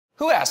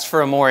Who asked for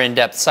a more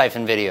in-depth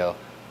siphon video?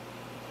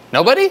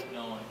 Nobody?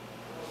 No one.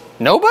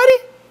 Nobody?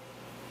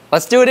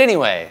 Let's do it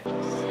anyway.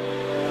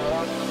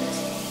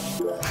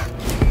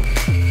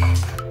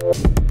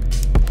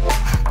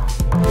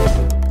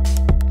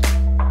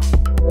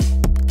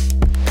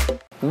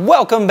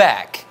 Welcome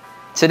back.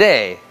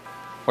 Today,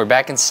 we're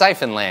back in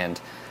siphon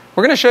land.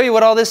 We're gonna show you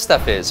what all this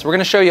stuff is. We're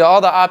gonna show you all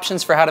the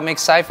options for how to make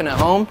siphon at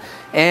home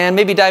and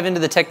maybe dive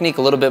into the technique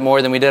a little bit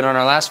more than we did on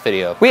our last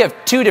video. We have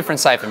two different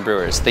siphon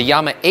brewers, the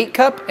Yama 8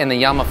 cup and the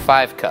Yama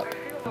 5 cup.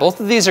 Both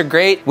of these are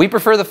great. We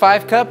prefer the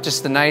 5 cup,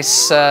 just a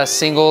nice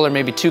single or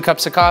maybe 2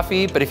 cups of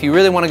coffee. But if you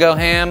really wanna go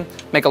ham,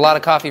 make a lot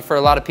of coffee for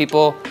a lot of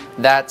people,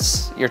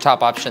 that's your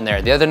top option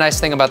there. The other nice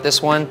thing about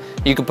this one,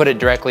 you can put it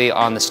directly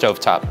on the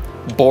stovetop.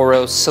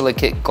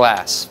 Borosilicate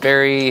glass,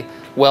 very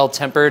well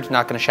tempered,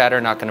 not gonna shatter,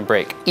 not gonna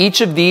break.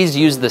 Each of these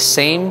use the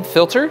same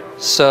filter,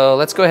 so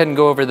let's go ahead and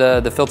go over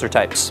the filter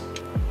types.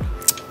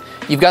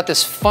 You've got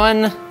this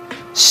fun,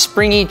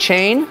 springy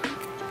chain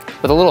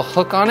with a little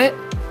hook on it.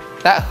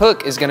 That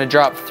hook is gonna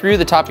drop through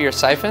the top of your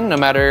siphon, no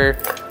matter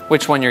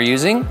which one you're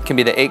using. It can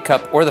be the 8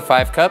 cup or the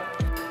 5 cup.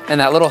 And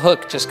that little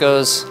hook just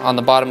goes on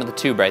the bottom of the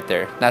tube right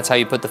there. That's how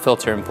you put the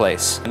filter in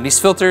place. And these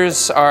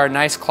filters are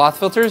nice cloth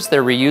filters.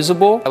 They're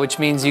reusable, which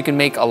means you can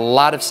make a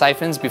lot of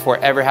siphons before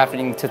ever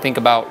having to think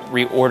about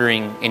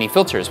reordering any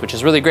filters, which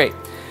is really great.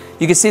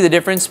 You can see the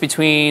difference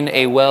between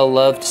a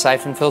well-loved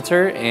siphon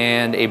filter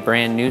and a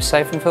brand new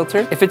siphon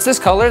filter. If it's this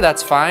color,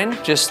 that's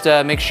fine. Just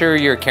make sure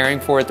you're caring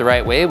for it the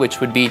right way, which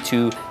would be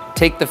to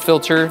take the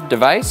filter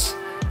device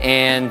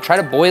and try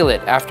to boil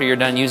it after you're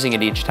done using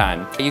it each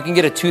time. You can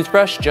get a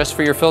toothbrush just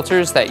for your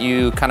filters that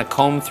you kind of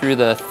comb through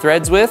the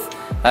threads with.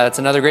 That's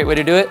another great way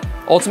to do it.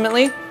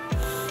 Ultimately,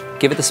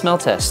 give it the smell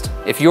test.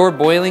 If you're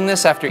boiling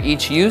this after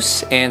each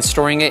use and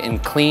storing it in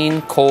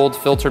clean, cold,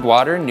 filtered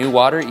water, new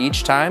water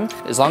each time,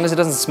 as long as it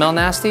doesn't smell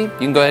nasty, you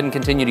can go ahead and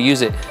continue to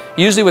use it.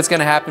 Usually what's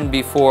gonna happen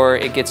before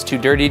it gets too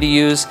dirty to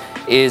use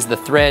is the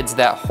threads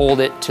that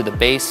hold it to the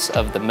base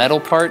of the metal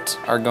part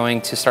are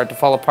going to start to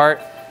fall apart.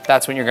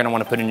 That's when you're gonna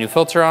wanna put a new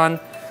filter on.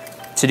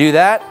 To do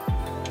that,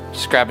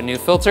 just grab a new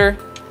filter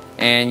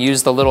and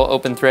use the little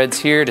open threads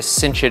here to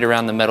cinch it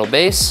around the metal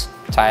base,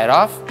 tie it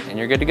off, and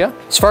you're good to go.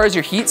 As far as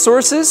your heat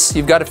sources,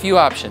 you've got a few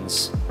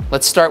options.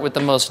 Let's start with the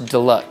most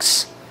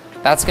deluxe.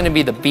 That's gonna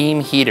be the beam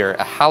heater,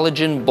 a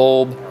halogen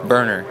bulb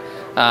burner.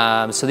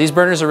 So these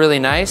burners are really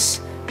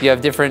nice. You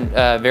have different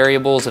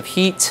variables of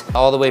heat,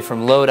 all the way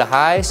from low to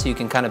high, so you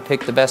can kind of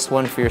pick the best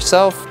one for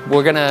yourself.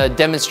 We're gonna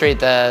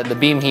demonstrate the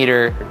beam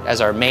heater as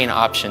our main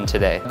option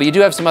today. But you do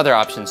have some other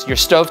options. Your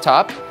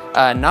stovetop,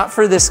 not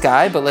for this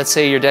guy, but let's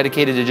say you're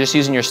dedicated to just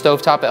using your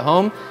stovetop at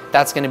home,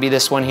 that's gonna be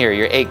this one here,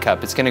 your 8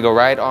 cup. It's gonna go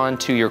right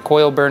onto your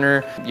coil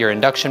burner, your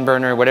induction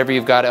burner, whatever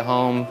you've got at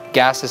home.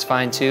 Gas is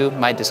fine too,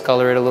 might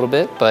discolor it a little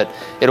bit, but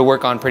it'll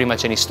work on pretty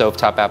much any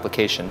stovetop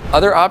application.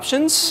 Other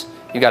options,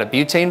 you got a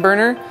butane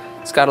burner.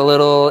 It's got a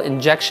little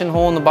injection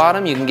hole in the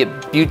bottom. You can get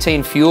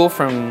butane fuel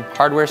from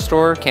hardware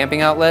store,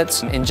 camping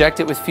outlets. Inject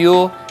it with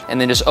fuel, and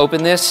then just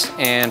open this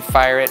and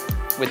fire it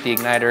with the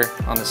igniter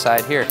on the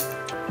side here,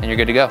 and you're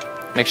good to go.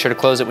 Make sure to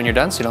close it when you're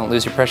done so you don't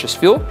lose your precious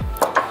fuel.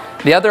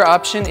 The other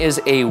option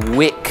is a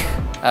wick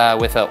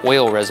with an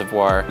oil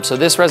reservoir. So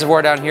this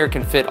reservoir down here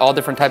can fit all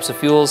different types of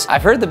fuels.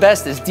 I've heard the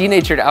best is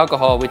denatured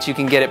alcohol, which you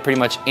can get at pretty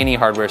much any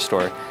hardware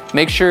store.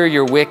 Make sure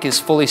your wick is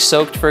fully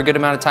soaked for a good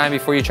amount of time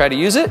before you try to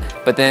use it,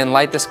 but then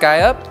light this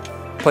guy up,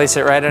 place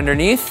it right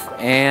underneath,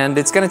 and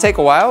it's gonna take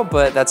a while,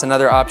 but that's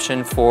another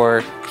option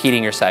for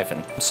heating your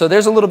siphon. So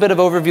there's a little bit of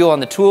overview on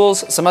the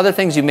tools. Some other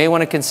things you may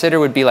wanna consider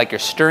would be like your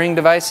stirring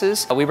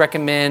devices. We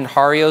recommend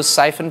Hario's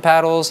siphon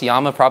paddles.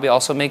 Yama probably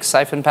also makes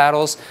siphon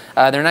paddles.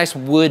 They're nice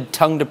wood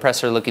tongue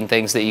depressor looking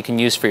things that you can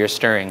use for your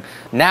stirring.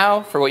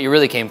 Now, for what you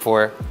really came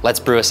for, let's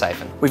brew a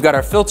siphon. We've got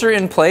our filter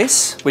in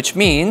place, which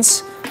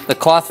means the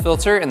cloth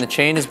filter and the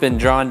chain has been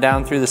drawn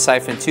down through the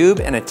siphon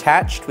tube and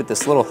attached with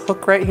this little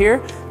hook right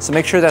here. So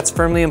make sure that's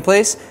firmly in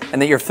place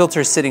and that your filter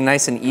is sitting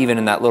nice and even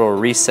in that little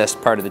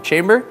recessed part of the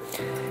chamber.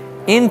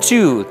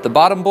 Into the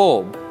bottom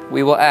bulb,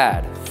 we will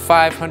add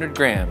 500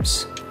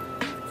 grams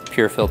of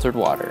pure filtered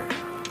water.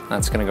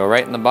 That's gonna go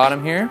right in the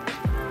bottom here.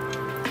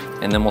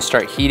 And then we'll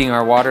start heating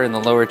our water in the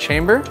lower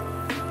chamber.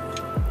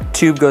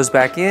 Tube goes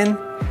back in,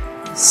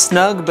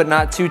 snug but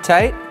not too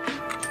tight.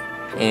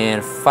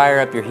 And fire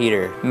up your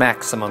heater,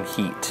 maximum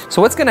heat.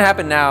 So what's gonna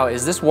happen now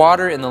is this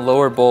water in the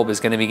lower bulb is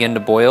gonna begin to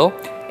boil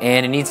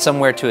and it needs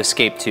somewhere to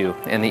escape to.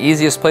 And the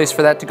easiest place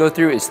for that to go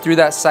through is through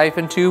that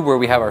siphon tube where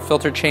we have our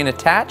filter chain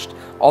attached.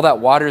 All that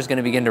water is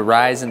gonna begin to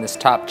rise in this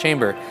top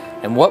chamber.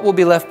 And what will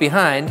be left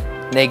behind?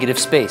 Negative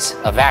space,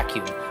 a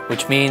vacuum,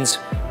 which means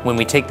when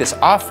we take this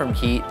off from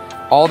heat,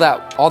 all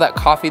that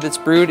coffee that's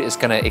brewed is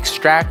gonna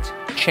extract,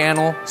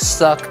 channel,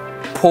 suck,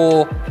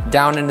 pull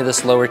down into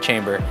this lower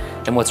chamber.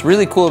 And what's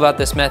really cool about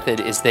this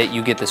method is that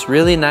you get this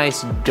really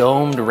nice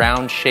domed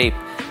round shape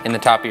in the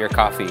top of your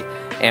coffee.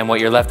 And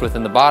what you're left with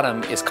in the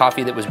bottom is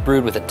coffee that was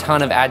brewed with a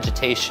ton of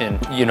agitation,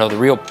 you know, the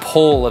real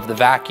pull of the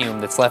vacuum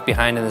that's left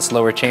behind in this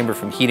lower chamber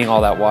from heating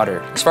all that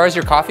water. As far as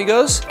your coffee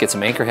goes, get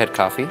some Anchorhead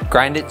coffee,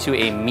 grind it to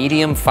a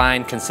medium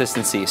fine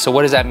consistency. So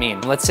what does that mean?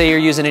 Let's say you're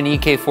using an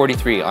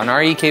EK43. On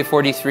our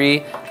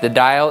EK43, the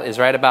dial is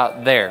right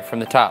about there from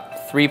the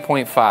top,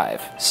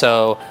 3.5.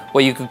 So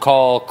what you could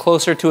call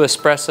closer to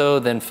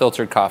espresso than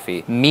filtered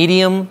coffee.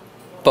 Medium,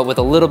 but with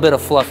a little bit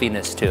of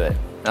fluffiness to it,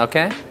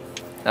 okay?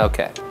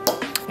 Okay.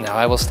 Now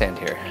I will stand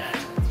here.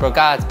 Bro,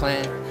 God's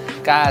plan,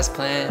 God's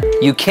plan.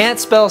 You can't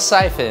spell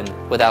siphon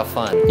without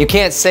fun. You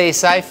can't say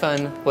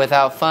siphon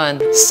without fun.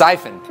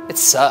 Siphon, it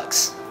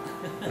sucks.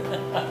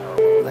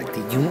 Like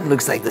the unit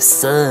looks like the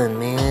sun,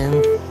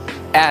 man.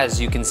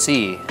 As you can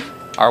see,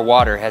 our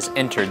water has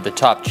entered the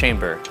top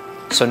chamber.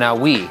 So now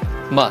we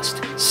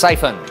must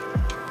siphon.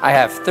 I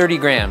have 30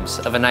 grams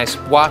of a nice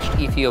washed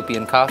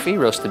Ethiopian coffee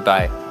roasted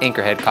by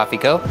Anchorhead Coffee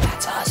Co.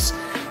 That's us.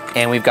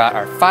 And we've got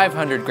our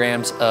 500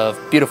 grams of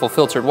beautiful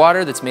filtered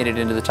water that's made it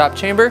into the top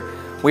chamber.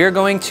 We are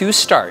going to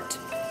start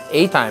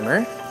a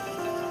timer,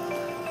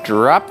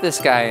 drop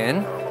this guy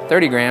in,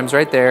 30 grams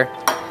right there.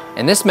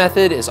 And this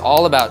method is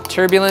all about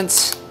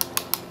turbulence,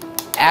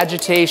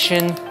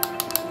 agitation,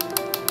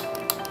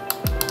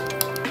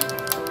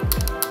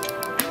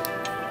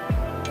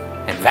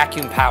 and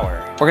vacuum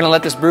power. We're gonna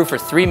let this brew for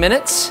 3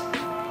 minutes.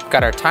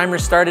 Got our timer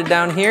started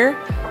down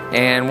here.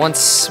 And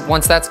once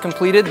that's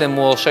completed, then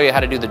we'll show you how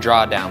to do the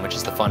drawdown, which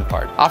is the fun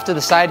part. Off to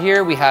the side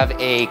here, we have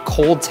a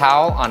cold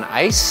towel on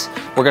ice.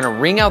 We're gonna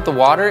wring out the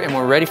water, and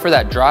we're ready for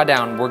that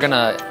drawdown. We're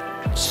gonna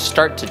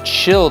start to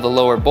chill the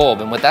lower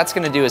bulb. And what that's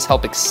gonna do is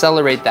help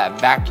accelerate that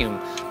vacuum,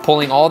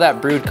 pulling all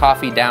that brewed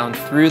coffee down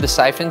through the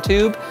siphon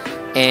tube.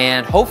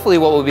 And hopefully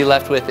what we'll be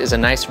left with is a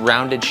nice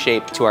rounded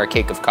shape to our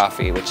cake of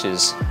coffee, which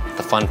is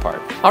the fun part.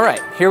 All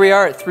right, here we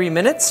are at 3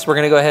 minutes. We're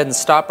gonna go ahead and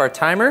stop our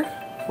timer.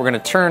 We're gonna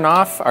turn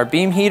off our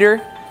beam heater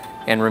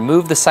and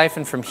remove the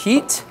siphon from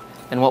heat.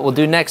 And what we'll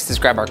do next is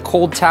grab our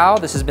cold towel.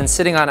 This has been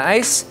sitting on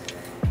ice,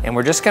 and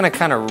we're just gonna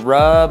kind of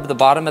rub the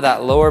bottom of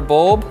that lower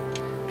bulb.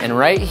 And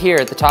right here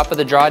at the top of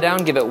the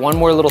drawdown, give it one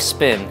more little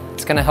spin.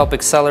 It's gonna help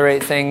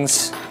accelerate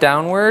things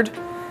downward.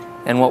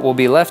 And what we'll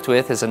be left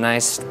with is a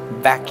nice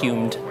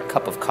vacuumed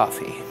cup of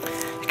coffee.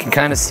 You can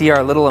kind of see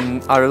our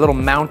little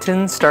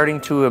mountain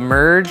starting to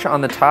emerge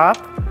on the top.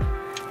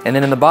 And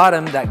then in the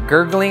bottom, that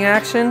gurgling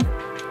action,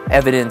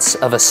 evidence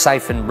of a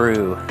siphon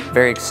brew.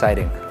 Very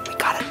exciting. We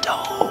got a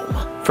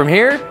dome. From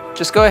here,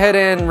 just go ahead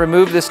and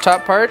remove this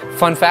top part.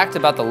 Fun fact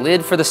about the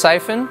lid for the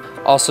siphon,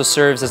 also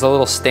serves as a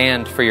little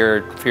stand for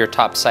your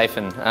top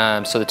siphon.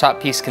 So the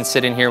top piece can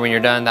sit in here when you're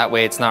done. That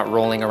way it's not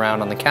rolling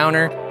around on the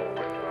counter.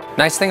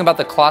 Nice thing about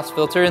the cloth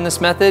filter in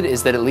this method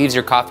is that it leaves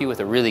your coffee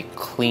with a really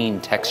clean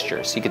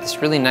texture. So you get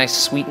this really nice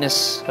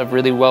sweetness of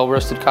really well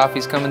roasted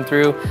coffees coming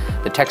through.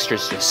 The texture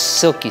is just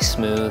silky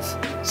smooth.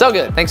 So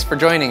good. Thanks for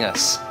joining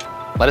us.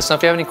 Let us know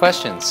if you have any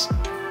questions.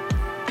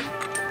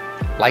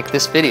 Like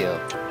this video.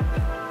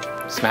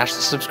 Smash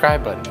the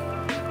subscribe button.